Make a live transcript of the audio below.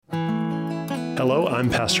Hello, I'm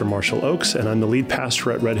Pastor Marshall Oaks, and I'm the lead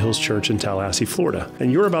pastor at Red Hills Church in Tallahassee, Florida.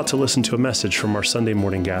 And you're about to listen to a message from our Sunday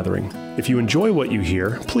morning gathering. If you enjoy what you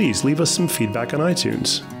hear, please leave us some feedback on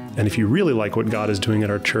iTunes. And if you really like what God is doing at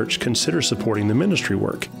our church, consider supporting the ministry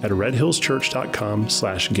work at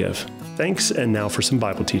redhillschurch.com/give. Thanks, and now for some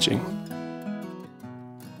Bible teaching.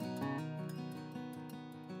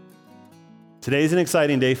 Today's an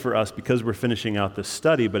exciting day for us because we're finishing out this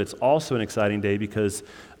study, but it's also an exciting day because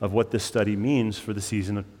of what this study means for the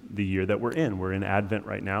season of the year that we're in. We're in Advent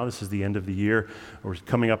right now. This is the end of the year. We're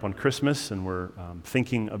coming up on Christmas, and we're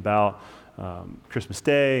thinking about Christmas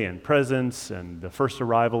Day and presents and the first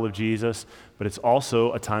arrival of Jesus, but it's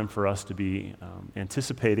also a time for us to be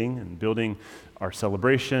anticipating and building our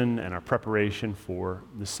celebration and our preparation for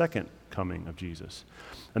the second coming of Jesus.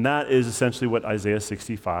 And that is essentially what Isaiah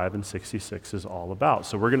 65 and 66 is all about.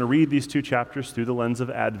 So we're going to read these two chapters through the lens of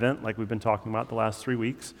Advent, like we've been talking about the last 3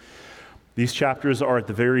 weeks. These chapters are at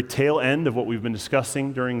the very tail end of what we've been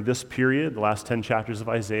discussing during this period, the last 10 chapters of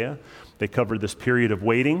Isaiah. They cover this period of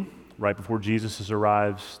waiting right before Jesus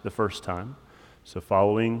arrives the first time. So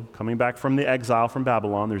coming back from the exile from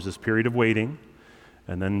Babylon, there's this period of waiting,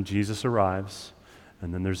 and then Jesus arrives,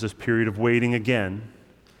 and then there's this period of waiting again,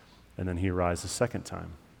 and then he arrives the second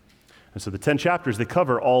time. And so the 10 chapters, they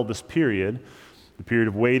cover all this period, the period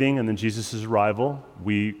of waiting and then Jesus' arrival,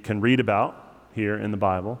 we can read about here in the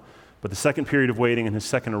Bible. But the second period of waiting and his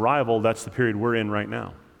second arrival, that's the period we're in right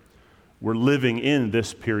now. We're living in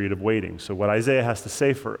this period of waiting. So what Isaiah has to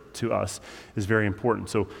say to us is very important.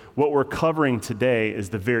 So what we're covering today is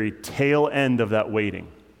the very tail end of that waiting.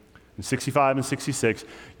 In 65 and 66,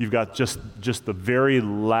 you've got just the very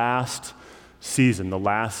last season, the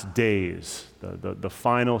last days, the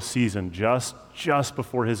final season, just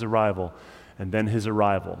before his arrival, and then his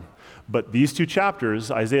arrival. But these two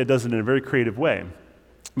chapters, Isaiah does it in a very creative way.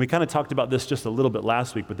 We kind of talked about this just a little bit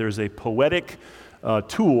last week, but there's a poetic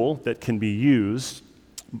tool that can be used,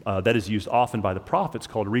 that is used often by the prophets,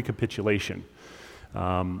 called recapitulation.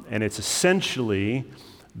 And it's essentially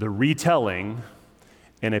the retelling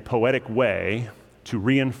in a poetic way to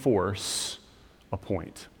reinforce a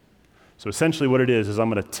point. So essentially what it is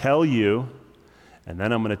I'm going to tell you, and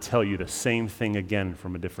then I'm going to tell you the same thing again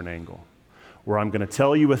from a different angle. Where I'm going to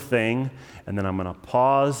tell you a thing, and then I'm going to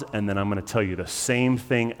pause, and then I'm going to tell you the same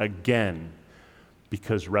thing again,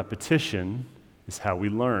 because repetition is how we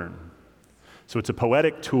learn. So it's a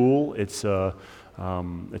poetic tool. It's a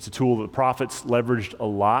tool that the prophets leveraged a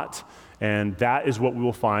lot, and that is what we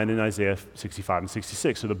will find in Isaiah 65 and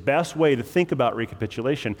 66. So the best way to think about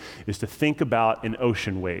recapitulation is to think about an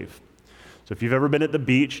ocean wave. So if you've ever been at the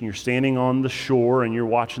beach and you're standing on the shore and you're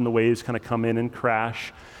watching the waves kind of come in and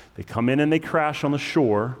crash, they come in and they crash on the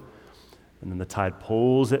shore, and then the tide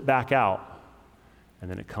pulls it back out, and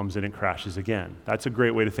then it comes in and crashes again. That's a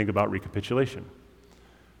great way to think about recapitulation.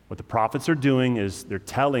 What the prophets are doing is they're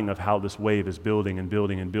telling of how this wave is building and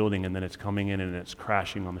building and building, and then it's coming in and it's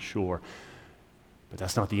crashing on the shore. But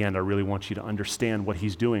that's not the end. I really want you to understand what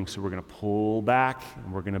he's doing. So we're going to pull back,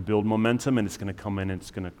 and we're going to build momentum, and it's going to come in and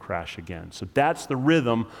it's going to crash again. So that's the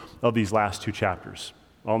rhythm of these last two chapters.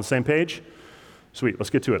 All on the same page? Sweet, let's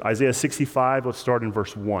get to it. Isaiah 65, let's start in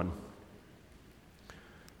verse 1.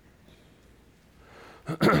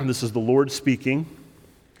 This is the Lord speaking,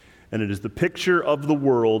 and it is the picture of the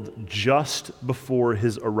world just before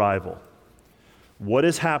his arrival. What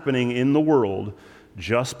is happening in the world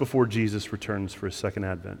just before Jesus returns for his second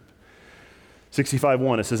advent?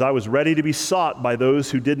 65:1, it says, I was ready to be sought by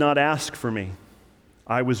those who did not ask for me.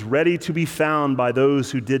 I was ready to be found by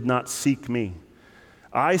those who did not seek me.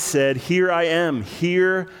 I said, here I am,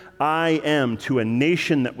 to a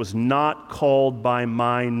nation that was not called by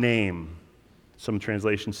my name. Some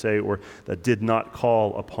translations say, or that did not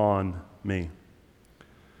call upon me.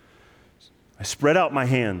 I spread out my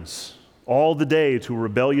hands all the day to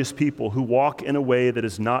rebellious people who walk in a way that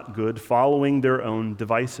is not good, following their own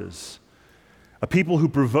devices. A people who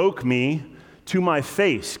provoke me to my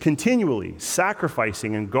face continually,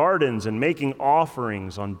 sacrificing in gardens and making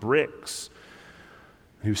offerings on bricks,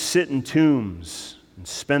 who sit in tombs and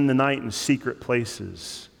spend the night in secret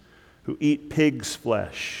places, who eat pig's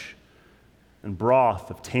flesh, and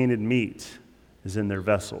broth of tainted meat is in their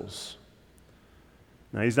vessels.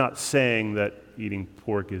 Now, he's not saying that eating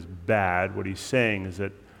pork is bad. What he's saying is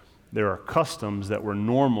that there are customs that were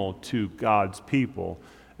normal to God's people,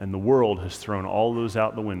 and the world has thrown all those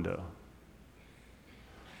out the window.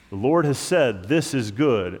 The Lord has said, this is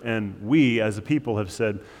good, and we as a people have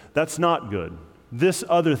said, that's not good. This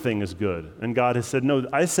other thing is good. And God has said, no,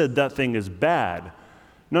 I said that thing is bad.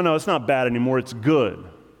 No, it's not bad anymore, it's good.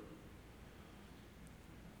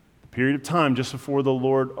 period of time just before the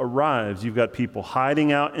Lord arrives, you've got people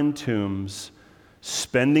hiding out in tombs,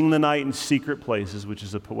 spending the night in secret places, which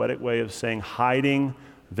is a poetic way of saying hiding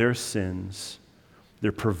their sins.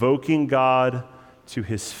 They're provoking God to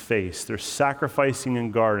his face. They're sacrificing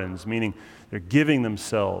in gardens, meaning they're giving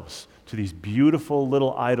themselves to these beautiful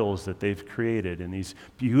little idols that they've created in these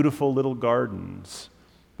beautiful little gardens.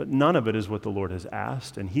 But none of it is what the Lord has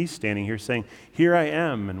asked. And he's standing here saying, here I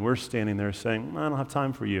am. And we're standing there saying, I don't have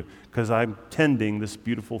time for you because I'm tending this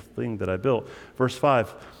beautiful thing that I built. Verse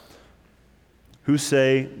 5, who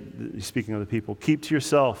say, speaking of the people, keep to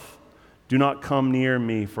yourself. Do not come near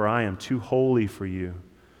me, for I am too holy for you.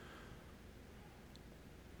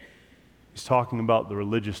 He's talking about the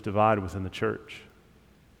religious divide within the church.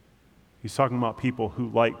 He's talking about people who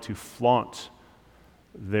like to flaunt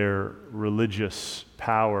their religious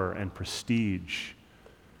power and prestige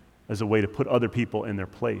as a way to put other people in their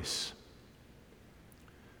place.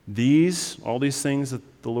 All these things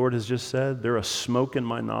that the Lord has just said, they're a smoke in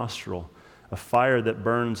my nostril, a fire that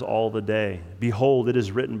burns all the day. Behold, it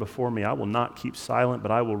is written before me, I will not keep silent,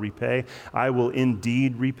 but I will repay. I will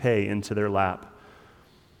indeed repay into their lap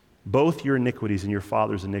both your iniquities and your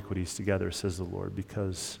father's iniquities together, says the Lord,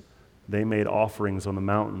 because they made offerings on the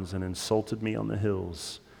mountains and insulted me on the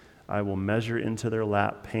hills. I will measure into their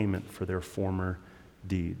lap payment for their former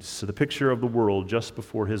deeds. So the picture of the world just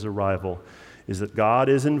before his arrival is that God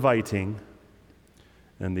is inviting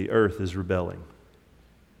and the earth is rebelling.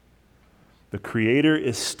 The Creator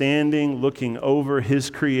is standing looking over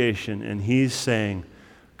his creation and he's saying,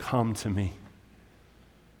 come to me.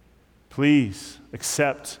 Please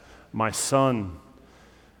accept my Son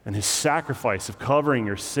and his sacrifice of covering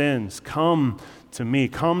your sins. Come to me.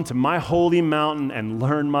 Come to my holy mountain and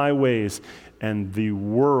learn my ways. And the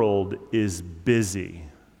world is busy.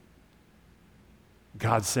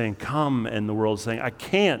 God's saying, come, and the world's saying, I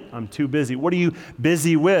can't. I'm too busy. What are you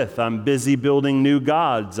busy with? I'm busy building new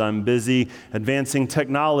gods. I'm busy advancing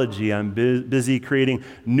technology. I'm busy creating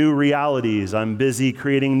new realities. I'm busy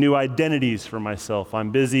creating new identities for myself. I'm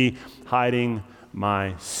busy hiding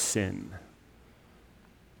my sin.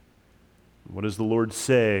 What does the Lord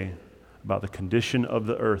say about the condition of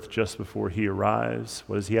the earth just before he arrives?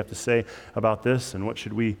 What does he have to say about this? And what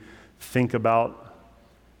should we think about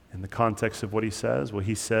in the context of what he says? Well,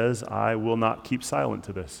 he says, I will not keep silent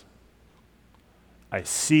to this. I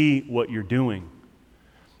see what you're doing,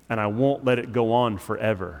 and I won't let it go on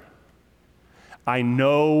forever. I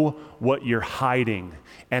know what you're hiding,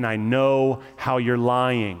 and I know how you're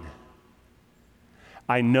lying.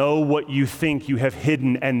 I know what you think you have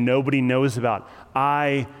hidden and nobody knows about.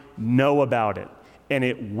 I know about it, and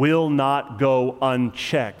it will not go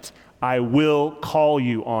unchecked. I will call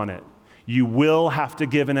you on it. You will have to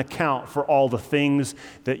give an account for all the things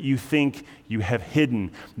that you think you have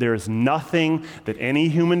hidden. There is nothing that any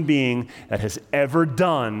human being that has ever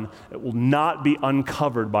done that will not be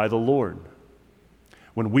uncovered by the Lord.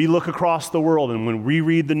 When we look across the world and when we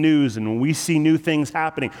read the news and when we see new things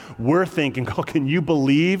happening, we're thinking, oh, can you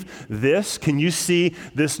believe this? Can you see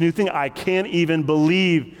this new thing? I can't even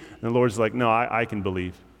believe. And the Lord's like, no, I can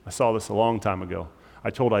believe. I saw this a long time ago. I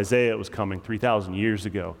told Isaiah it was coming 3,000 years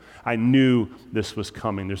ago. I knew this was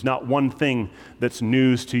coming. There's not one thing that's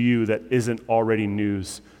news to you that isn't already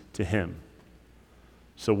news to him.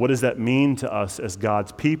 So what does that mean to us as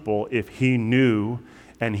God's people if he knew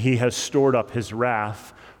and he has stored up his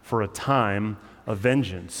wrath for a time of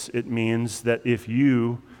vengeance? It means that if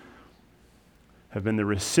you have been the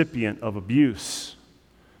recipient of abuse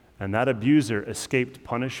and that abuser escaped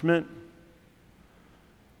punishment,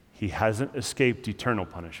 he hasn't escaped eternal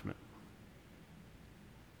punishment.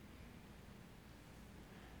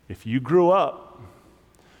 If you grew up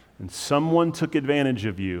and someone took advantage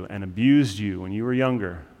of you and abused you when you were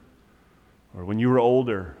younger or when you were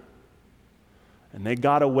older, and they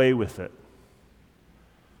got away with it,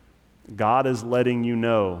 God is letting you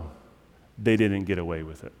know they didn't get away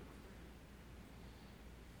with it.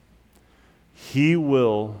 He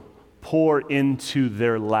will pour into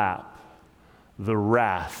their lap the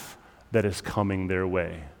wrath that is coming their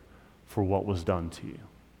way for what was done to you.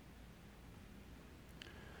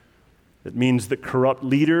 It means that corrupt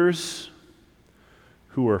leaders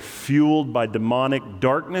who are fueled by demonic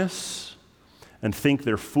darkness and think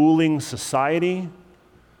they're fooling society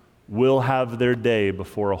will have their day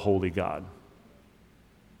before a holy God.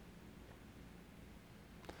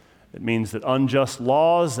 It means that unjust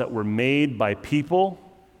laws that were made by people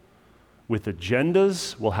with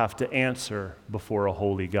agendas will have to answer before a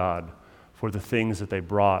holy God for the things that they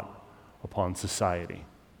brought upon society.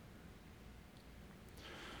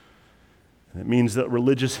 It means that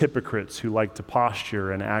religious hypocrites who like to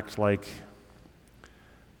posture and act like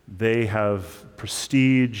they have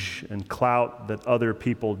prestige and clout that other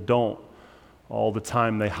people don't, all the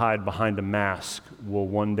time they hide behind a mask, will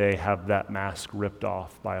one day have that mask ripped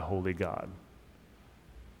off by a holy God.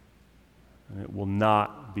 And it will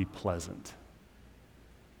not be pleasant.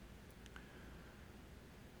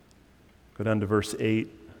 Go down to verse 8.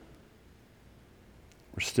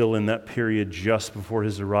 We're still in that period just before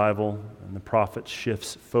his arrival, and the prophet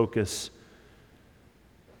shifts focus.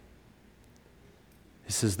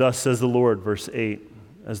 He says, "Thus says the Lord," verse 8,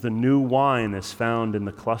 "as the new wine is found in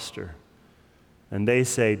the cluster, and they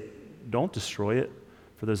say, 'Don't destroy it,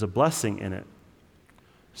 for there's a blessing in it,'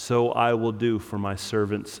 so I will do for my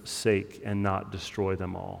servants' sake and not destroy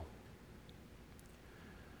them all."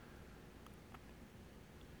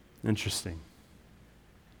 Interesting.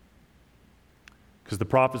 Because the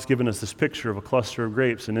prophet's given us this picture of a cluster of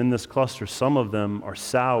grapes, and in this cluster, some of them are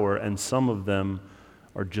sour and some of them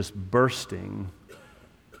are just bursting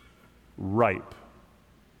ripe.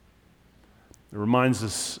 It reminds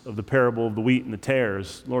us of the parable of the wheat and the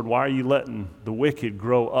tares. Lord, why are you letting the wicked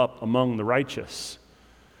grow up among the righteous?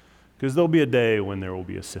 Because there'll be a day when there will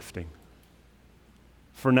be a sifting.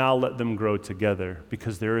 For now, let them grow together,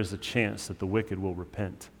 because there is a chance that the wicked will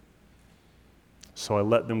repent. So I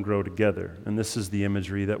let them grow together. And this is the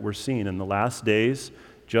imagery that we're seeing. In the last days,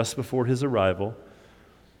 just before his arrival,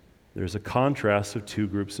 there's a contrast of two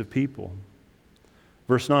groups of people.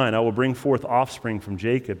 Verse 9, "I will bring forth offspring from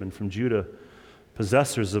Jacob and from Judah,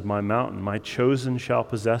 possessors of my mountain. My chosen shall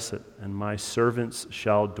possess it, and my servants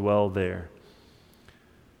shall dwell there.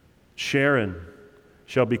 Sharon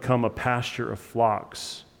shall become a pasture of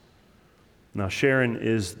flocks." Now, Sharon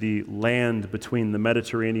is the land between the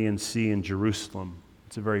Mediterranean Sea and Jerusalem.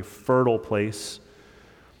 It's a very fertile place.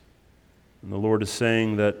 And the Lord is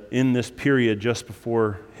saying that in this period just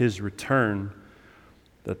before his return,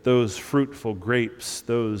 that those fruitful grapes,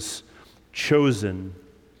 those chosen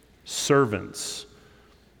servants,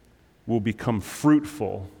 will become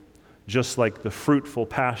fruitful, just like the fruitful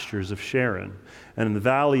pastures of Sharon. And in the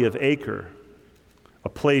valley of Acre, a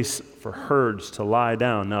place for herds to lie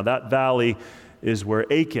down. Now, that valley is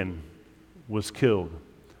where Achan was killed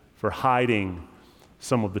for hiding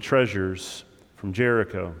some of the treasures from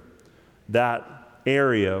Jericho. That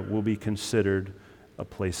area will be considered a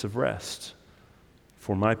place of rest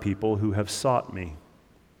for my people who have sought me.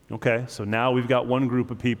 Okay, so now we've got one group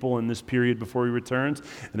of people in this period before he returns,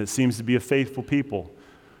 and it seems to be a faithful people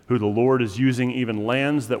who the Lord is using. Even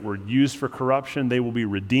lands that were used for corruption, they will be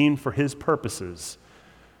redeemed for his purposes.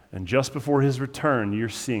 And just before his return, you're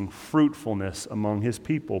seeing fruitfulness among his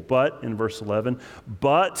people. But, in verse 11,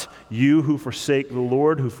 "But you who forsake the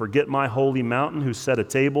Lord, who forget my holy mountain, who set a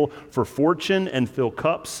table for fortune and fill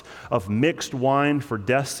cups of mixed wine for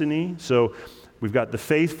destiny." So we've got the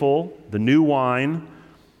faithful, the new wine,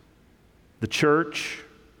 the church.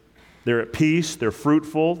 They're at peace, they're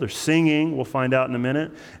fruitful, they're singing, we'll find out in a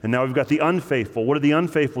minute. And now we've got the unfaithful. What are the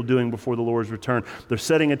unfaithful doing before the Lord's return? They're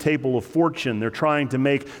setting a table of fortune. They're trying to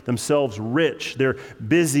make themselves rich. They're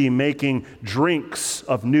busy making drinks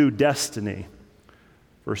of new destiny.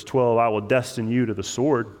 Verse 12, "I will destine you to the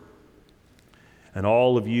sword, and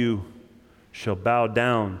all of you shall bow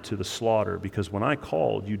down to the slaughter, because when I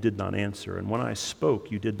called, you did not answer, and when I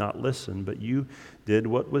spoke, you did not listen, but you did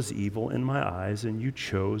what was evil in my eyes, and you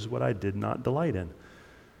chose what I did not delight in.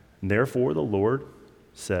 And therefore the Lord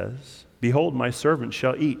says, Behold, my servant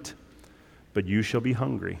shall eat, but you shall be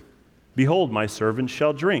hungry. Behold, my servants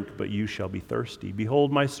shall drink, but you shall be thirsty.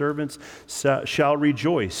 Behold, my servants shall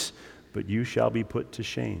rejoice, but you shall be put to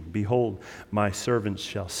shame. Behold, my servants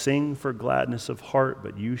shall sing for gladness of heart,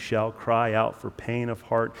 but you shall cry out for pain of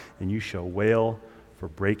heart, and you shall wail for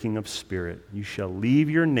breaking of spirit. You shall leave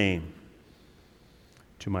your name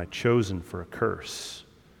to my chosen for a curse.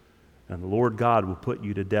 And the Lord God will put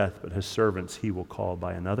you to death, but his servants he will call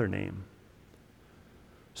by another name.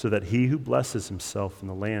 So that he who blesses himself in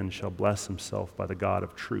the land shall bless himself by the God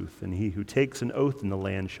of truth, and he who takes an oath in the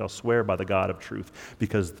land shall swear by the God of truth,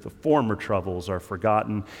 because the former troubles are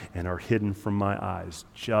forgotten and are hidden from my eyes."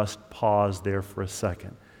 Just pause there for a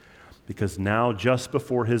second, because now, just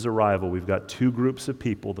before his arrival, we've got two groups of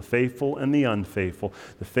people, the faithful and the unfaithful.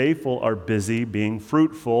 The faithful are busy being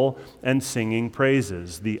fruitful and singing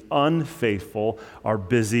praises. The unfaithful are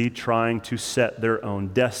busy trying to set their own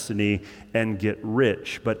destiny and get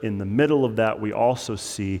rich. But in the middle of that, we also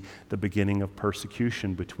see the beginning of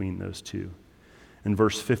persecution between those two. In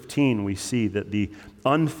verse 15, we see that the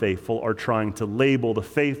unfaithful are trying to label the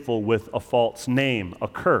faithful with a false name, a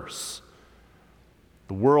curse.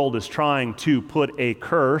 The world is trying to put a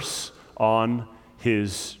curse on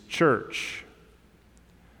his church.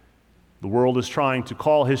 The world is trying to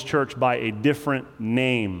call his church by a different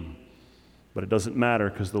name, but it doesn't matter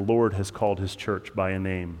because the Lord has called his church by a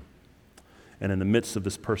name. And in the midst of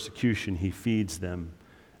this persecution, he feeds them,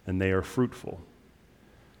 and they are fruitful.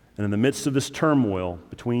 And in the midst of this turmoil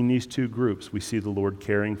between these two groups, we see the Lord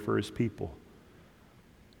caring for his people.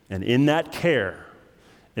 And in that care,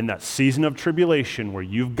 in that season of tribulation where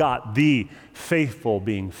you've got the faithful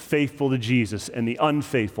being faithful to Jesus and the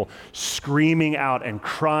unfaithful screaming out and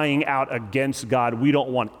crying out against God, we don't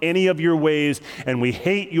want any of your ways, and we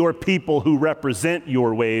hate your people who represent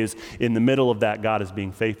your ways. In the middle of that, God is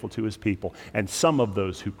being faithful to his people. And some of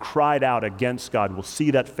those who cried out against God will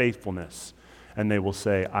see that faithfulness, and they will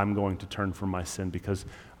say, I'm going to turn from my sin because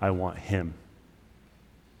I want him.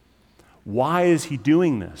 Why is he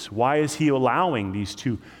doing this? Why is he allowing these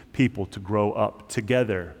two people to grow up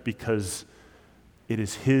together? Because it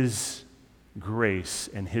is his grace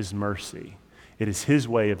and his mercy. It is his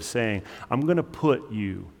way of saying, I'm going to put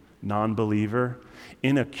you, non-believer,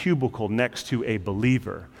 in a cubicle next to a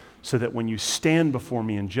believer so that when you stand before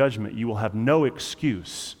me in judgment, you will have no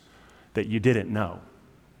excuse that you didn't know.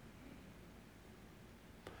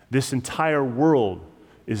 This entire world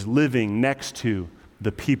is living next to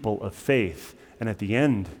the people of faith. And at the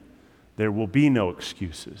end, there will be no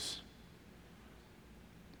excuses.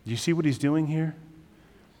 Do you see what he's doing here?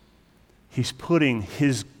 He's putting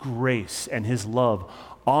his grace and his love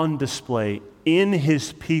on display in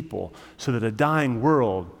his people so that a dying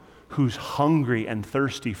world who's hungry and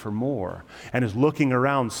thirsty for more and is looking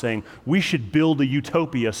around saying, we should build a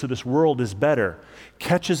utopia so this world is better,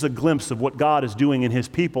 catches a glimpse of what God is doing in his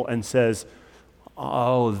people and says,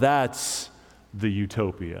 oh, that's the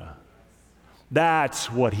utopia. That's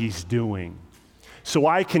what he's doing. So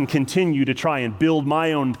I can continue to try and build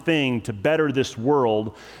my own thing to better this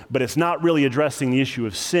world, but it's not really addressing the issue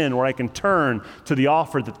of sin, where I can turn to the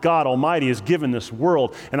offer that God Almighty has given this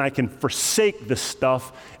world, and I can forsake this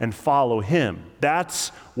stuff and follow him. That's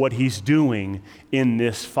what he's doing in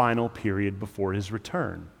this final period before his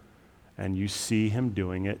return. And you see him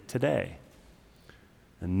doing it today.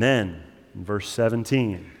 And then, in verse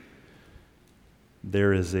 17,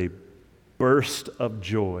 there is a burst of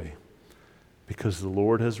joy because the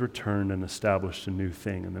Lord has returned and established a new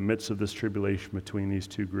thing. In the midst of this tribulation between these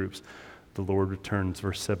two groups, the Lord returns.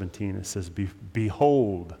 Verse 17, it says,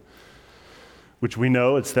 behold, which we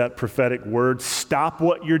know it's that prophetic word. Stop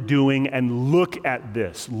what you're doing and look at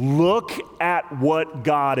this. Look at what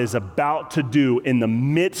God is about to do in the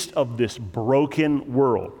midst of this broken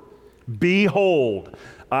world. Behold,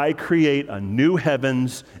 I create a new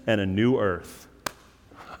heavens and a new earth.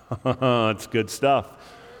 It's good stuff.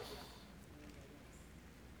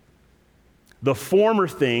 The former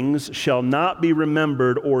things shall not be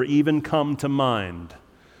remembered or even come to mind.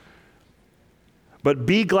 But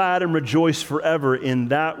be glad and rejoice forever in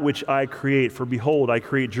that which I create. For behold, I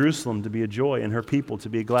create Jerusalem to be a joy and her people to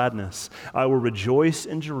be a gladness. I will rejoice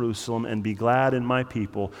in Jerusalem and be glad in my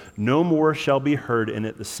people. No more shall be heard in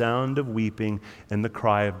it the sound of weeping and the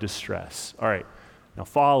cry of distress. All right, now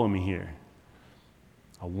follow me here.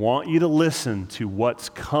 I want you to listen to what's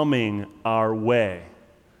coming our way.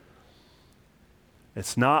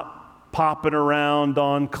 It's not popping around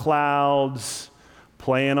on clouds,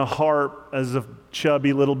 playing a harp as a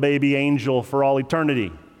chubby little baby angel for all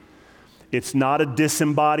eternity. It's not a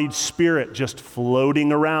disembodied spirit just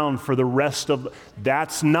floating around for the rest of.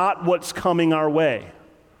 That's not what's coming our way.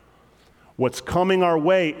 What's coming our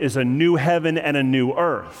way is a new heaven and a new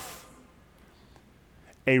earth.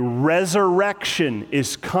 A resurrection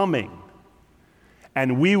is coming,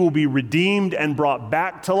 and we will be redeemed and brought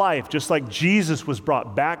back to life, just like Jesus was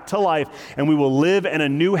brought back to life, and we will live in a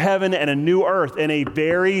new heaven and a new earth in a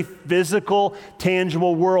very physical,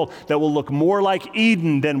 tangible world that will look more like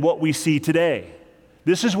Eden than what we see today.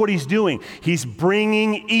 This is what he's doing. He's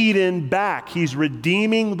bringing Eden back. He's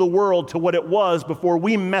redeeming the world to what it was before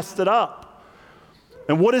we messed it up.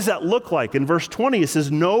 And what does that look like? In verse 20, it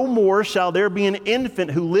says, no more shall there be an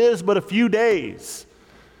infant who lives but a few days,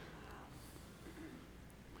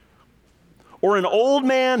 or an old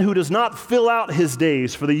man who does not fill out his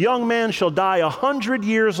days. For the young man shall die 100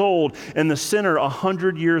 years old, and the sinner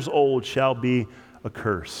 100 years old shall be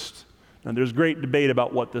accursed. Now, there's great debate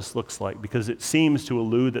about what this looks like, because it seems to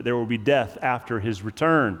allude that there will be death after his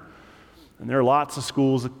return. And there are lots of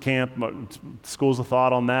schools of schools of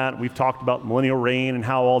thought on that. We've talked about millennial reign and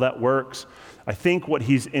how all that works. I think what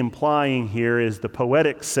he's implying here is the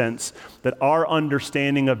poetic sense that our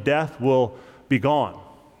understanding of death will be gone.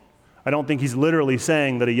 I don't think he's literally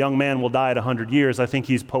saying that a young man will die at 100 years. I think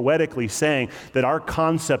he's poetically saying that our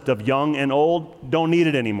concept of young and old don't need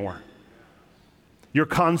it anymore. Your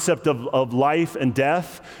concept of life and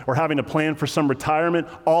death or having a plan for some retirement,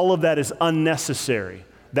 all of that is unnecessary.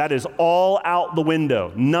 That is all out the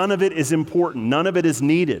window. None of it is important. None of it is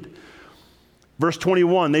needed. Verse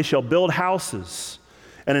 21, they shall build houses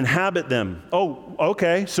and inhabit them. Oh,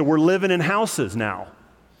 okay, so we're living in houses now.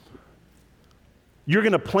 You're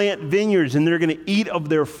going to plant vineyards and they're going to eat of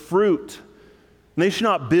their fruit. And they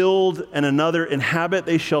shall not build and another inhabit.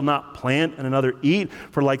 They shall not plant and another eat.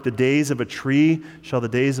 For like the days of a tree shall the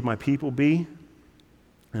days of my people be.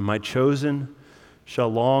 And my chosen shall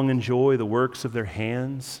long enjoy the works of their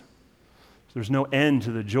hands. There's no end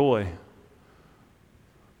to the joy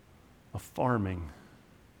of farming.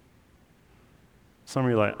 Some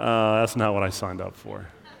of you are like, that's not what I signed up for.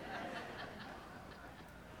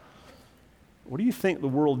 What do you think the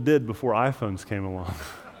world did before iPhones came along?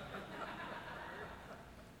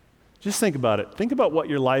 Just think about it. Think about what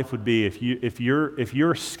your life would be if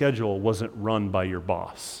your schedule wasn't run by your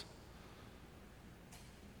boss.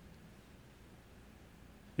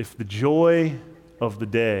 If the joy of the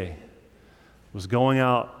day was going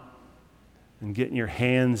out and getting your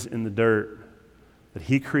hands in the dirt that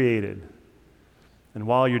he created, and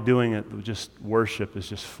while you're doing it, just worship is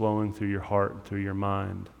just flowing through your heart and through your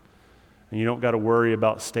mind. And you don't got to worry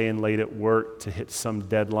about staying late at work to hit some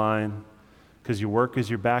deadline because your work is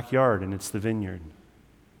your backyard and it's the vineyard.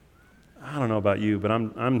 I don't know about you, but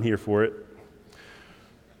I'm here for it.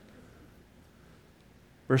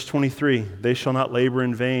 Verse 23, they shall not labor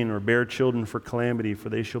in vain or bear children for calamity, for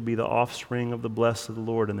they shall be the offspring of the blessed of the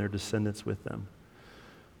Lord and their descendants with them.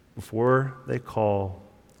 Before they call,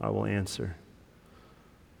 I will answer.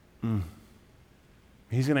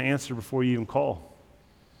 He's going to answer before you even call.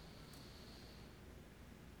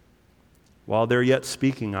 While they're yet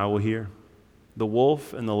speaking, I will hear. The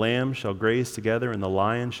wolf and the lamb shall graze together, and the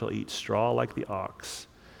lion shall eat straw like the ox,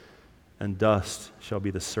 and dust shall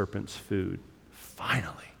be the serpent's food.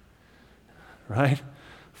 Finally, right?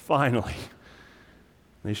 Finally.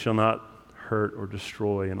 They shall not hurt or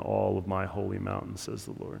destroy in all of my holy mountain, says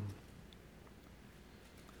the Lord.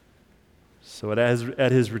 So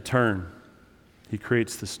at his return, he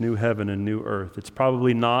creates this new heaven and new earth. It's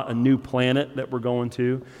probably not a new planet that we're going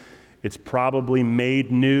to. It's probably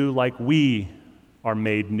made new like we are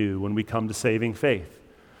made new when we come to saving faith.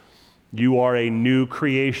 You are a new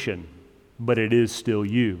creation, but it is still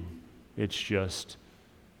you. It's just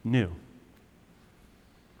new.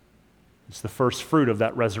 It's the first fruit of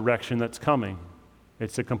that resurrection that's coming.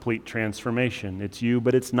 It's a complete transformation. It's you,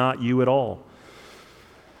 but it's not you at all.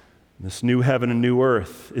 This new heaven and new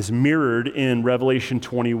earth is mirrored in Revelation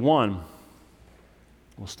 21.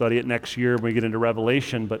 We'll study it next year when we get into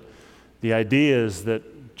Revelation, but the idea is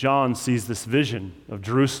that John sees this vision of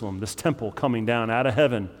Jerusalem, this temple coming down out of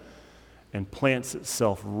heaven, and plants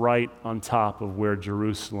itself right on top of where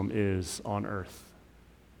Jerusalem is on earth.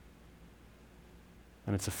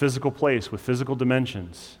 And it's a physical place with physical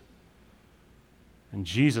dimensions. And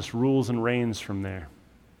Jesus rules and reigns from there.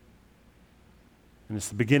 And it's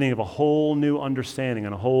the beginning of a whole new understanding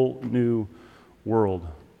and a whole new world.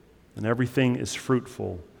 And everything is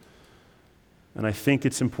fruitful. And I think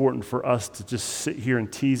it's important for us to just sit here and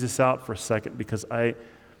tease this out for a second, because I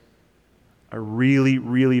really,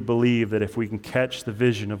 really believe that if we can catch the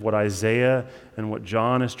vision of what Isaiah and what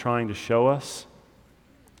John is trying to show us,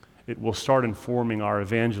 it will start informing our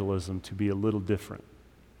evangelism to be a little different.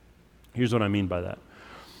 Here's what I mean by that.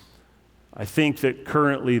 I think that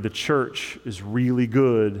currently the church is really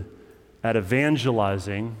good at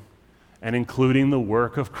evangelizing and including the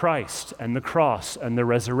work of Christ and the cross and the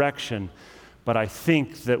resurrection. But I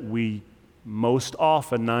think that we most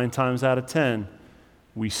often, 9 times out of 10,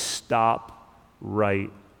 we stop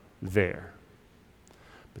right there.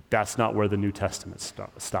 But that's not where the New Testament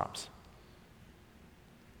stops.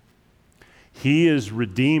 He is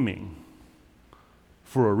redeeming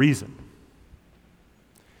for a reason.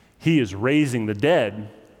 He is raising the dead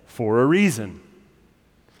for a reason.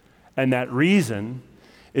 And that reason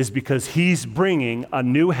is because he's bringing a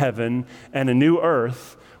new heaven and a new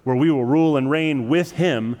earth where we will rule and reign with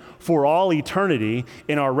him for all eternity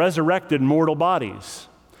in our resurrected mortal bodies.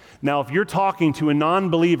 Now, if you're talking to a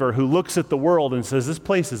non-believer who looks at the world and says, this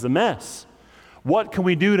place is a mess, what can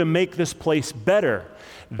we do to make this place better?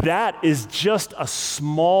 That is just a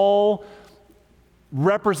small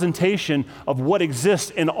representation of what exists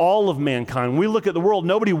in all of mankind. When we look at the world,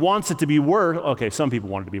 nobody wants it to be worse. Okay, some people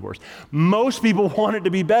want it to be worse. Most people want it to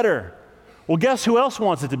be better. Well, guess who else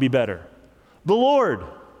wants it to be better? The Lord.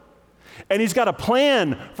 And he's got a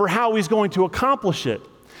plan for how he's going to accomplish it.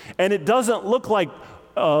 And it doesn't look like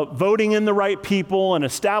voting in the right people and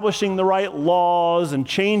establishing the right laws and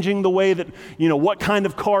changing the way that, what kind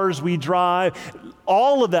of cars we drive.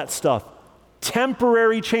 All of that stuff.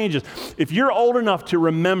 Temporary changes. If you're old enough to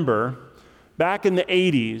remember back in the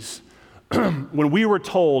 80s when we were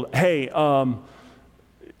told, hey,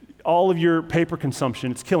 all of your paper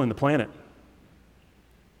consumption, it's killing the planet.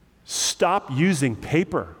 Stop using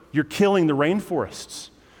paper. You're killing the rainforests.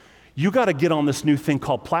 You got to get on this new thing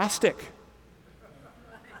called plastic.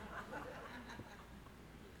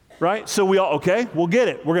 Right? So we'll get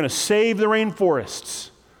it. We're going to save the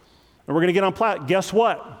rainforests. And we're going to get on plastic. Guess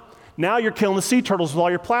what? Now you're killing the sea turtles with all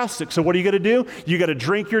your plastic. So what are you going to do? You got to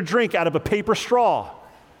drink your drink out of a paper straw.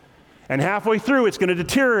 And halfway through, it's going to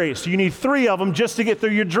deteriorate. So you need 3 of them just to get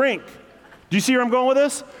through your drink. Do you see where I'm going with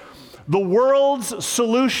this? The world's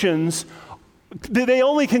solutions, they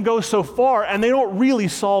only can go so far, and they don't really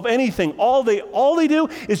solve anything. All they do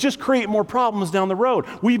is just create more problems down the road.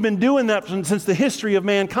 We've been doing that since the history of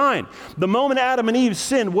mankind. The moment Adam and Eve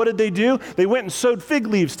sinned, what did they do? They went and sewed fig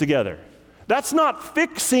leaves together. That's not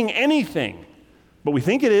fixing anything, but we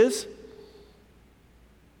think it is.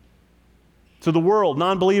 So the world,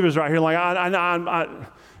 non-believers right here, like,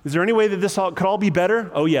 is there any way that this could all be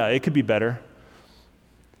better? Oh yeah, it could be better.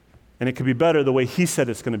 And it could be better the way he said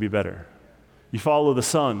it's going to be better. You follow the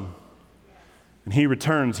Son, and he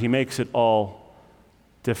returns, he makes it all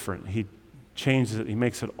different. He changes it, he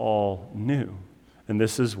makes it all new. And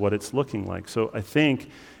this is what it's looking like. So I think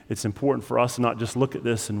it's important for us to not just look at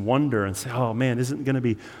this and wonder and say, oh man, isn't it going to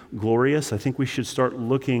be glorious? I think we should start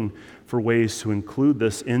looking for ways to include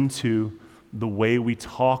this into the way we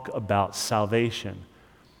talk about salvation.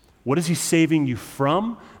 What is he saving you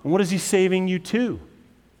from, and what is he saving you to?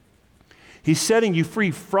 He's setting you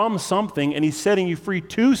free from something, and he's setting you free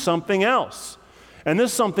to something else. And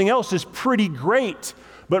this something else is pretty great,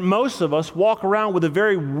 but most of us walk around with a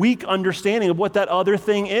very weak understanding of what that other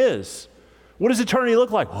thing is. What does eternity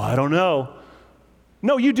look like? Well, I don't know.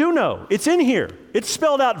 No, you do know. It's in here. It's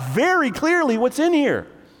spelled out very clearly what's in here.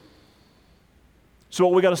 So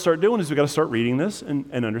what we got to start doing is we got to start reading this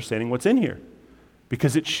and understanding what's in here,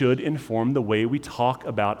 because it should inform the way we talk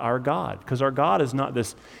about our God. Because our God is not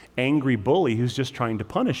this angry bully who's just trying to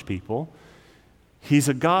punish people. He's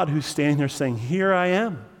a God who's standing there saying, here I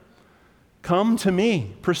am. Come to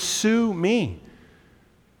me. Pursue me.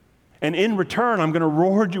 And in return, I'm going to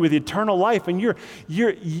reward you with eternal life. And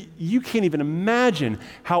you can't even imagine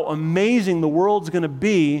how amazing the world's going to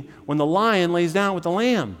be when the lion lays down with the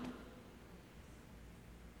lamb.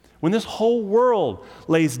 When this whole world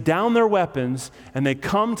lays down their weapons and they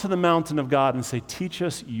come to the mountain of God and say, teach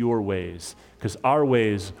us your ways, because our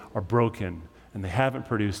ways are broken and they haven't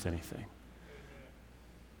produced anything.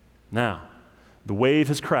 Now, the wave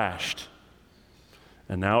has crashed,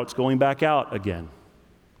 and now it's going back out again.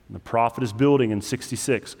 And the prophet is building in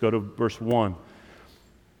 66. Go to verse 1.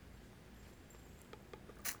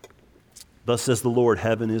 Thus says the Lord,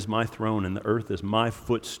 heaven is my throne and the earth is my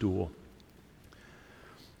footstool.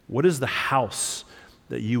 What is the house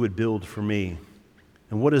that you would build for me?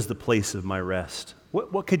 And what is the place of my rest?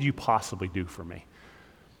 What could you possibly do for me?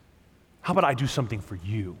 How about I do something for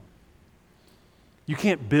you? You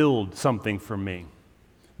can't build something for me.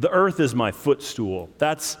 The earth is my footstool.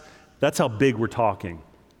 That's how big we're talking.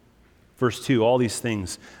 Verse 2, all these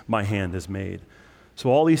things my hand has made. So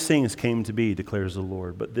all these things came to be, declares the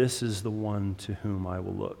Lord, but this is the one to whom I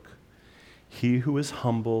will look. He who is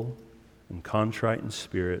humble and contrite in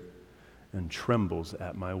spirit and trembles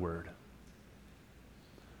at my word.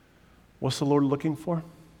 What's the Lord looking for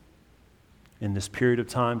in this period of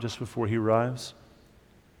time just before he arrives?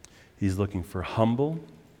 He's looking for humble,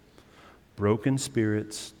 broken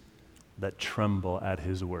spirits that tremble at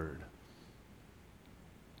his word.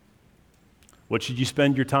 What should you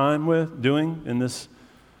spend your time doing in this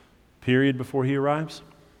period before he arrives?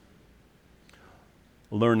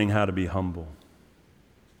 Learning how to be humble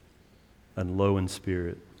and low in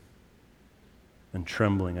spirit and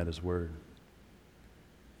trembling at his word.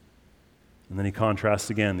 And then he contrasts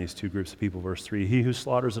again these two groups of people. Verse 3, he who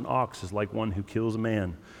slaughters an ox is like one who kills a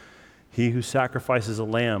man. He who sacrifices a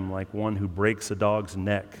lamb like one who breaks a dog's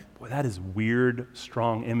neck. Boy, that is weird,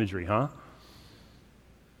 strong imagery, huh?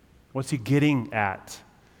 What's he getting at?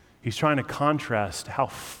 He's trying to contrast how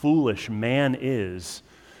foolish man is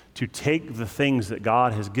to take the things that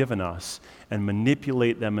God has given us and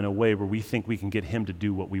manipulate them in a way where we think we can get him to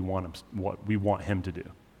do what we want him to do.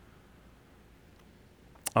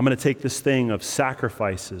 I'm going to take this thing of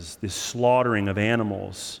sacrifices, this slaughtering of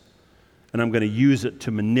animals, and I'm going to use it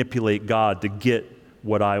to manipulate God to get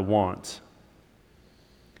what I want.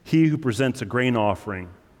 He who presents a grain offering,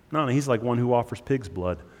 no, he's like one who offers pig's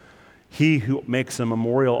blood. He who makes a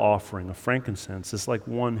memorial offering of frankincense is like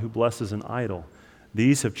one who blesses an idol.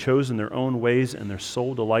 These have chosen their own ways, and their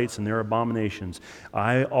soul delights in their abominations.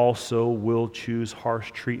 I also will choose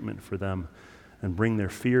harsh treatment for them and bring their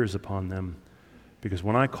fears upon them. Because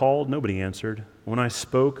when I called, nobody answered. When I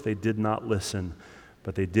spoke, they did not listen.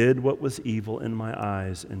 But they did what was evil in my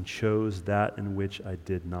eyes and chose that in which I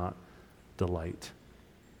did not delight.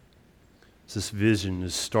 This vision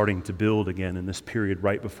is starting to build again in this period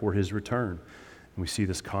right before his return. And we see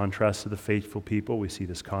this contrast to the faithful people. We see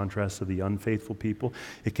this contrast to the unfaithful people.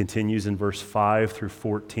 It continues in verse 5 through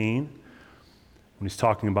 14. When he's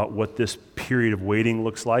talking about what this period of waiting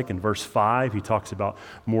looks like. In verse 5, he talks about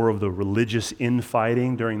more of the religious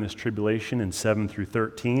infighting during this tribulation. In 7 through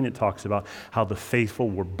 13, it talks about how the faithful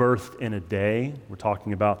were birthed in a day. We're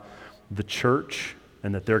talking about the church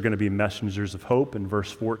and that they're going to be messengers of hope. In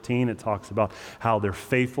verse 14, it talks about how they're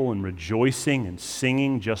faithful and rejoicing and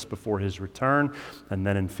singing just before his return. And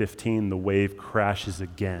then in 15, the wave crashes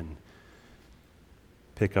again.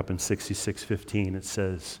 Pick up in 66:15, it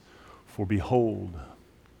says, "For behold,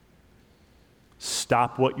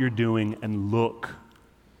 stop what you're doing and look.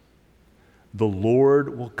 The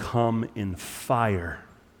Lord will come in fire,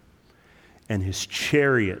 and his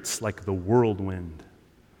chariots like the whirlwind,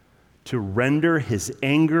 to render his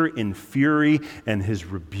anger in fury and his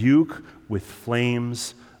rebuke with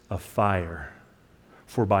flames of fire.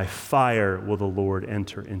 For by fire will the Lord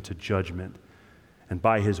enter into judgment, and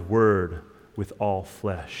by his word with all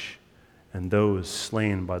flesh. And those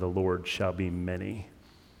slain by the Lord shall be many."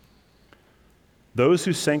 Those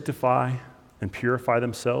who sanctify and purify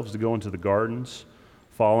themselves to go into the gardens,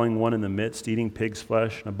 following one in the midst, eating pig's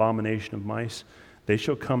flesh, an abomination of mice, they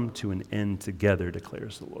shall come to an end together,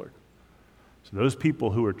 declares the Lord. So those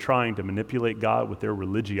people who are trying to manipulate God with their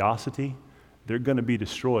religiosity, they're going to be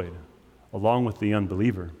destroyed, along with the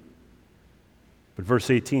unbeliever. But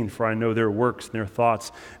verse 18, "For I know their works and their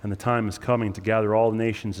thoughts, and the time is coming to gather all the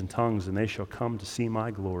nations and tongues, and they shall come to see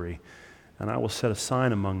my glory. And I will set a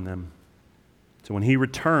sign among them." So when he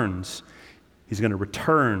returns, he's going to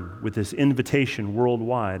return with this invitation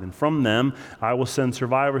worldwide. "And from them I will send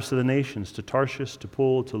survivors to the nations, to Tarshish, to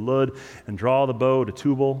Pul, to Lud, and draw the bow to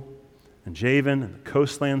Tubal and Javan, and the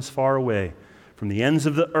coastlands far away. From the ends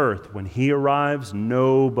of the earth, when he arrives,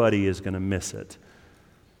 nobody is going to miss it."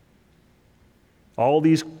 All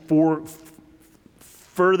these four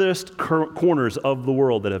furthest corners of the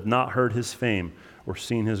world that have not heard his fame or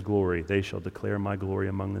seen his glory, they shall declare my glory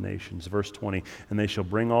among the nations. Verse 20, "And they shall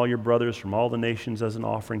bring all your brothers from all the nations as an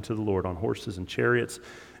offering to the Lord on horses and chariots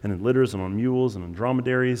and in litters and on mules and on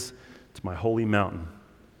dromedaries to my holy mountain,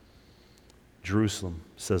 Jerusalem,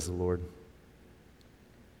 says the Lord."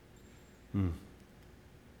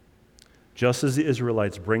 Just as the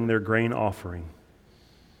Israelites bring their grain offering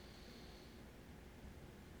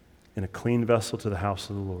in a clean vessel to the house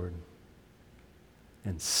of the Lord,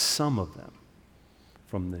 and some of them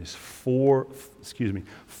from these far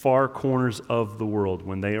corners of the world,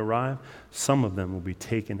 when they arrive, some of them will be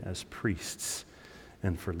taken as priests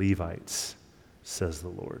and for Levites, says the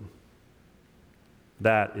Lord.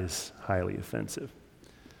 That is highly offensive.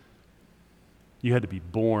 You had to be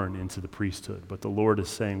born into the priesthood, but the Lord is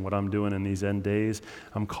saying, what I'm doing in these end days,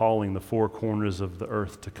 I'm calling the four corners of the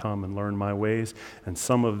earth to come and learn my ways. And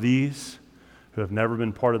some of these who have never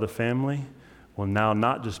been part of the family will now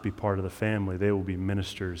not just be part of the family, they will be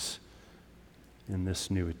ministers in this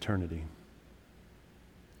new eternity.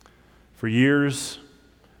 For years,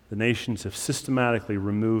 the nations have systematically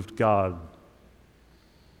removed God.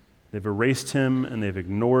 They've erased him and they've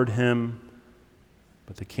ignored him,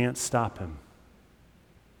 but they can't stop him.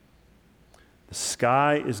 The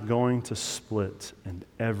sky is going to split, and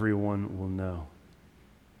everyone will know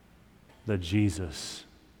that Jesus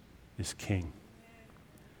is King.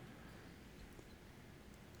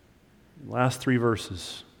 Last three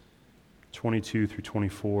verses, 22 through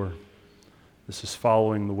 24. This is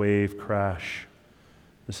following the wave crash.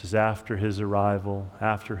 This is after his arrival,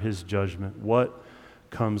 after his judgment. What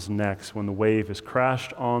comes next when the wave has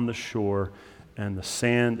crashed on the shore and the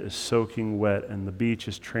sand is soaking wet and the beach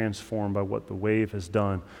is transformed by what the wave has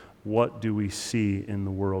done? What do we see in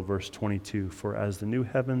the world? Verse 22, "For as the new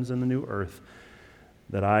heavens and the new earth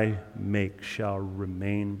that I make shall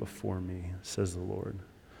remain before me, says the Lord,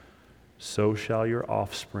 so shall your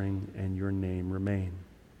offspring and your name remain.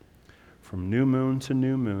 From new moon to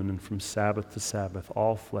new moon and from Sabbath to Sabbath,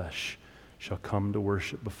 all flesh shall come to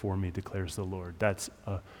worship before me, declares the Lord." That's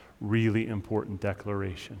a really important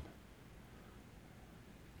declaration.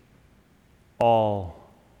 all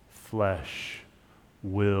flesh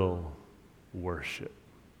will worship.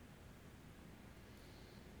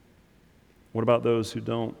 What about those who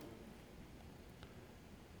don't?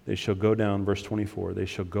 They shall go down, verse 24, they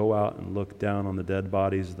shall go out and look down on the dead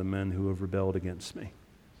bodies of the men who have rebelled against me.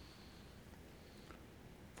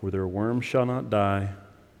 For their worm shall not die,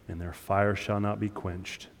 and their fire shall not be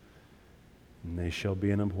quenched, and they shall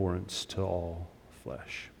be an abhorrence to all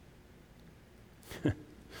flesh.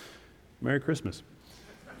 Merry Christmas.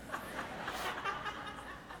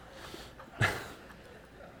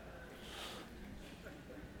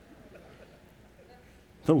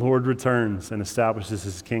 The Lord returns and establishes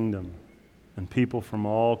his kingdom, and people from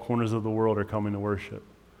all corners of the world are coming to worship.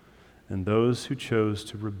 And those who chose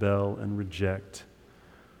to rebel and reject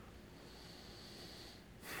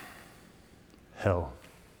hell.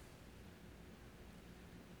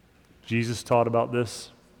 Jesus taught about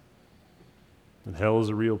this, that hell is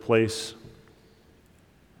a real place.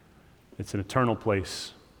 It's an eternal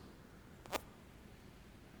place.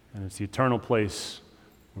 And it's the eternal place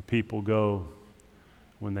where people go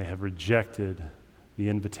when they have rejected the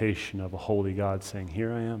invitation of a holy God saying,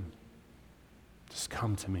 here I am. Just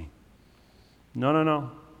come to me.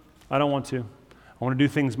 No. I don't want to. I want to do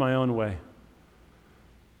things my own way.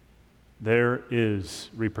 There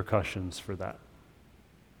is repercussions for that.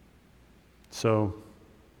 So,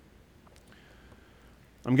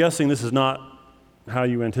 I'm guessing this is not how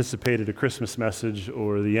you anticipated a Christmas message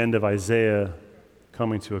or the end of Isaiah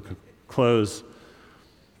coming to a close.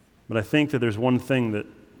 But I think that there's one thing that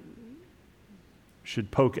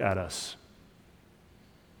should poke at us.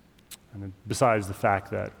 And besides the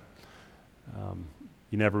fact that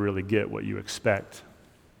you never really get what you expect.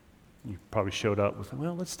 You probably showed up with,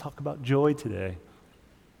 well, let's talk about joy today.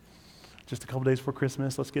 Just a couple days before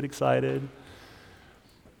Christmas, let's get excited.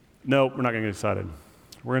 No, we're not going to get excited.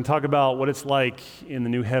 We're going to talk about what it's like in the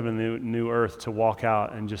new heaven, the new earth, to walk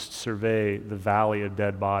out and just survey the valley of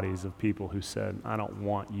dead bodies of people who said, I don't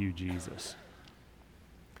want you, Jesus.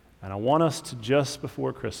 And I want us to, just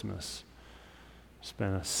before Christmas,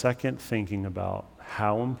 spend a second thinking about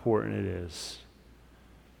how important it is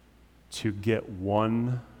to get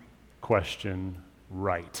one question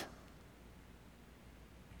right.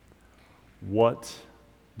 What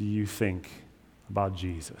do you think about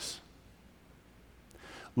Jesus?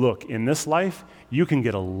 Look, in this life, you can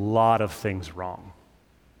get a lot of things wrong.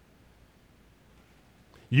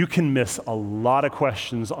 You can miss a lot of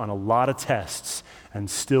questions on a lot of tests and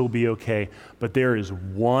still be okay. But there is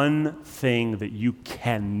one thing that you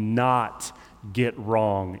cannot get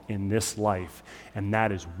wrong in this life, and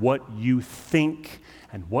that is what you think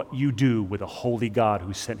and what you do with a holy God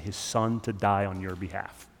who sent his Son to die on your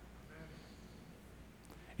behalf.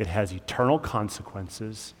 It has eternal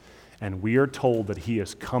consequences, and we are told that he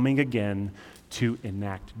is coming again to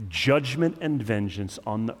enact judgment and vengeance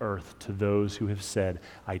on the earth to those who have said,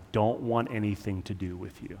 I don't want anything to do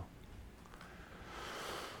with you.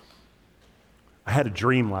 I had a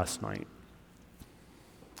dream last night.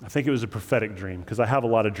 I think it was a prophetic dream because I have a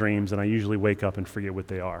lot of dreams and I usually wake up and forget what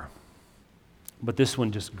they are. But this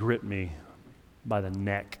one just gripped me by the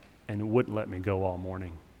neck and wouldn't let me go all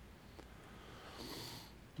morning.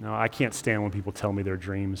 Now, I can't stand when people tell me their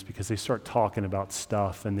dreams because they start talking about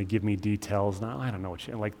stuff and they give me details. And I don't know what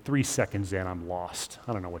like 3 seconds in, I'm lost.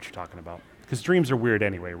 I don't know what you're talking about. Because dreams are weird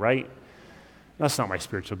anyway, right? That's not my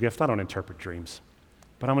spiritual gift. I don't interpret dreams.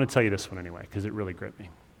 But I'm going to tell you this one anyway because it really gripped me.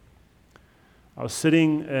 I was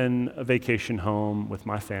sitting in a vacation home with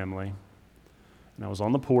my family, and I was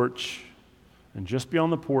on the porch, and just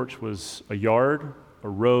beyond the porch was a yard, a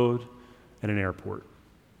road, and an airport.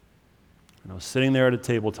 And I was sitting there at a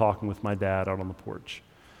table talking with my dad out on the porch.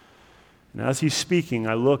 And as he's speaking,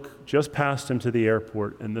 I look just past him to the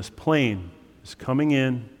airport, and this plane is coming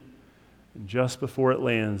in, and just before it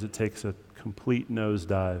lands, it takes a complete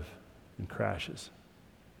nosedive and crashes.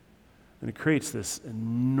 And it creates this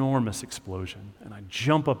enormous explosion. And I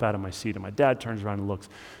jump up out of my seat, and my dad turns around and looks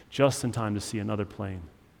just in time to see another plane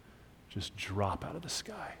just drop out of the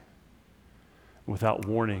sky. And without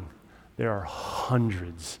warning, there are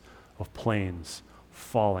hundreds of planes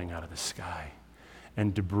falling out of the sky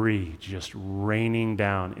and debris just raining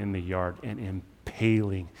down in the yard and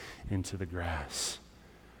impaling into the grass.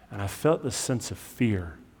 And I felt this sense of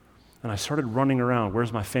fear. And I started running around,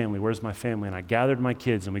 where's my family, where's my family? And I gathered my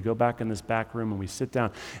kids, and we go back in this back room, and we sit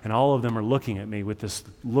down, and all of them are looking at me with this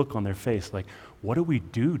look on their face, like, what do we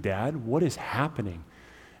do, Dad? What is happening?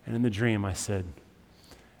 And in the dream, I said,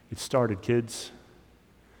 it started, kids.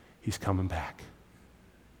 He's coming back.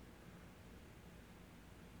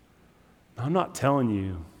 Now, I'm not telling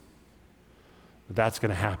you that that's going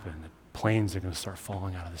to happen, that planes are going to start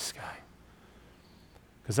falling out of the sky.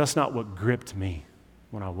 Because that's not what gripped me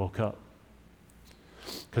when I woke up.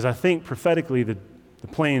 Because I think prophetically the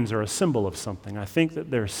planes are a symbol of something. I think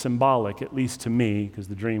that they're symbolic, at least to me, because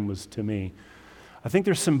the dream was to me. I think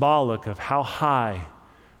they're symbolic of how high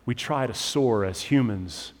we try to soar as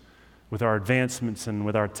humans with our advancements and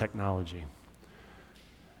with our technology.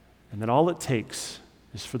 And then all it takes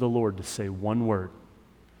is for the Lord to say one word,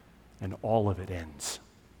 and all of it ends.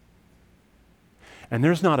 And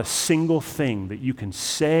there's not a single thing that you can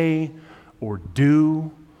say or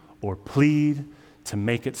do or plead to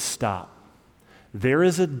make it stop. There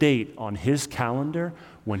is a date on his calendar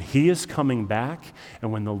when he is coming back,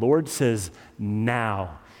 and when the Lord says,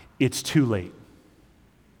 now, it's too late.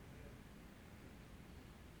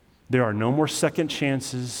 There are no more second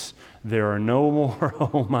chances. There are no more,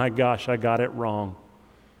 oh my gosh, I got it wrong.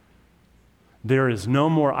 There is no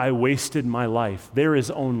more, I wasted my life. There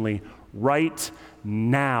is only right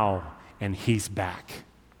now, and he's back.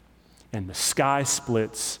 And the sky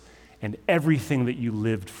splits, and everything that you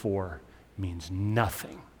lived for means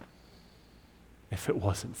nothing if it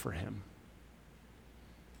wasn't for him.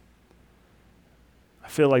 I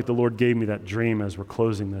feel like the Lord gave me that dream as we're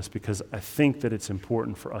closing this because I think that it's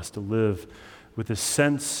important for us to live with this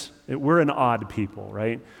sense. We're an odd people,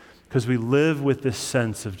 right? Because we live with this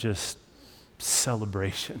sense of just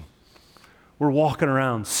celebration. We're walking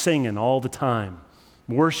around singing all the time,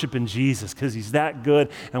 worshiping Jesus because he's that good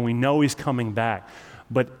and we know he's coming back.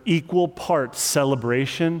 But equal parts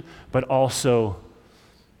celebration, but also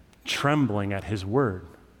trembling at his word.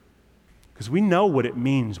 Because we know what it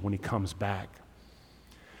means when he comes back.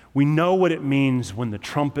 We know what it means when the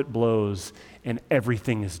trumpet blows and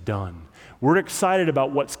everything is done. We're excited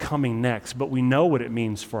about what's coming next, but we know what it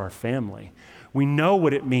means for our family. We know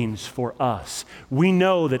what it means for us. We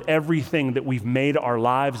know that everything that we've made our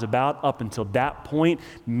lives about up until that point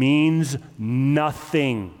means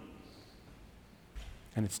nothing.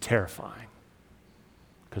 And it's terrifying.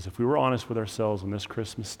 Because if we were honest with ourselves on this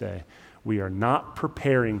Christmas day, we are not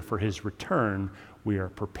preparing for his return. We are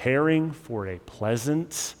preparing for a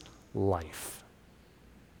pleasant life.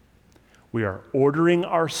 We are ordering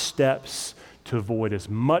our steps to avoid as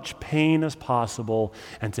much pain as possible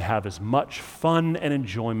and to have as much fun and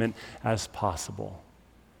enjoyment as possible.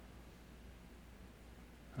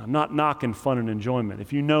 I'm not knocking fun and enjoyment.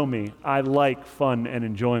 If you know me, I like fun and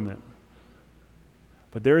enjoyment.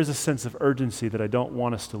 But there is a sense of urgency that I don't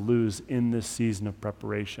want us to lose in this season of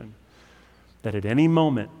preparation. That at any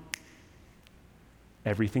moment,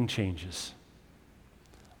 everything changes.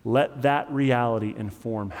 Let that reality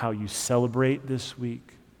inform how you celebrate this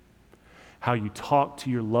week, how you talk to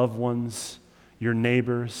your loved ones, your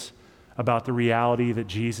neighbors, about the reality that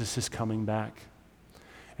Jesus is coming back,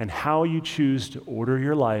 and how you choose to order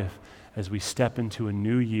your life as we step into a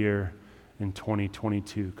new year in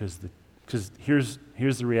 2022. Because here's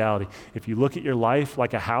the reality. If you look at your life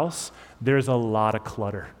like a house, there's a lot of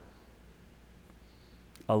clutter.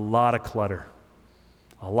 A lot of clutter.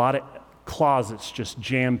 A lot of closets just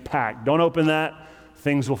jam-packed. Don't open that,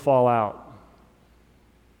 things will fall out.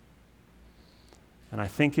 And I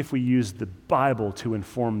think if we use the Bible to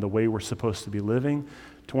inform the way we're supposed to be living,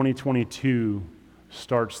 2022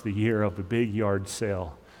 starts the year of a big yard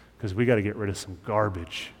sale because we got to get rid of some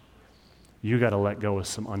garbage. You got to let go of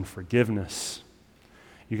some unforgiveness.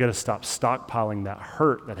 You got to stop stockpiling that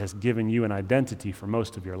hurt that has given you an identity for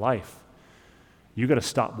most of your life. You got to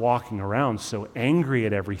stop walking around so angry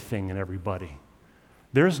at everything and everybody.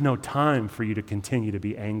 There's no time for you to continue to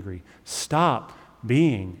be angry. Stop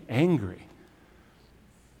being angry.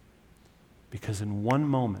 Because in one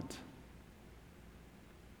moment,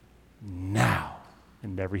 now,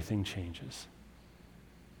 and everything changes.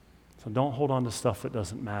 So don't hold on to stuff that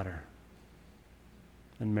doesn't matter.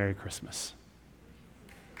 And Merry Christmas.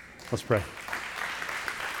 Let's pray.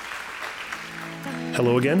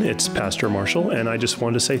 Hello again, it's Pastor Marshall, and I just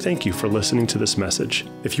wanted to say thank you for listening to this message.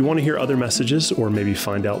 If you want to hear other messages or maybe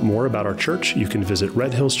find out more about our church, you can visit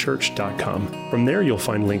redhillschurch.com. From there, you'll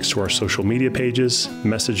find links to our social media pages,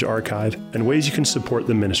 message archive, and ways you can support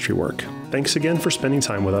the ministry work. Thanks again for spending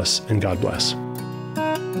time with us, and God bless.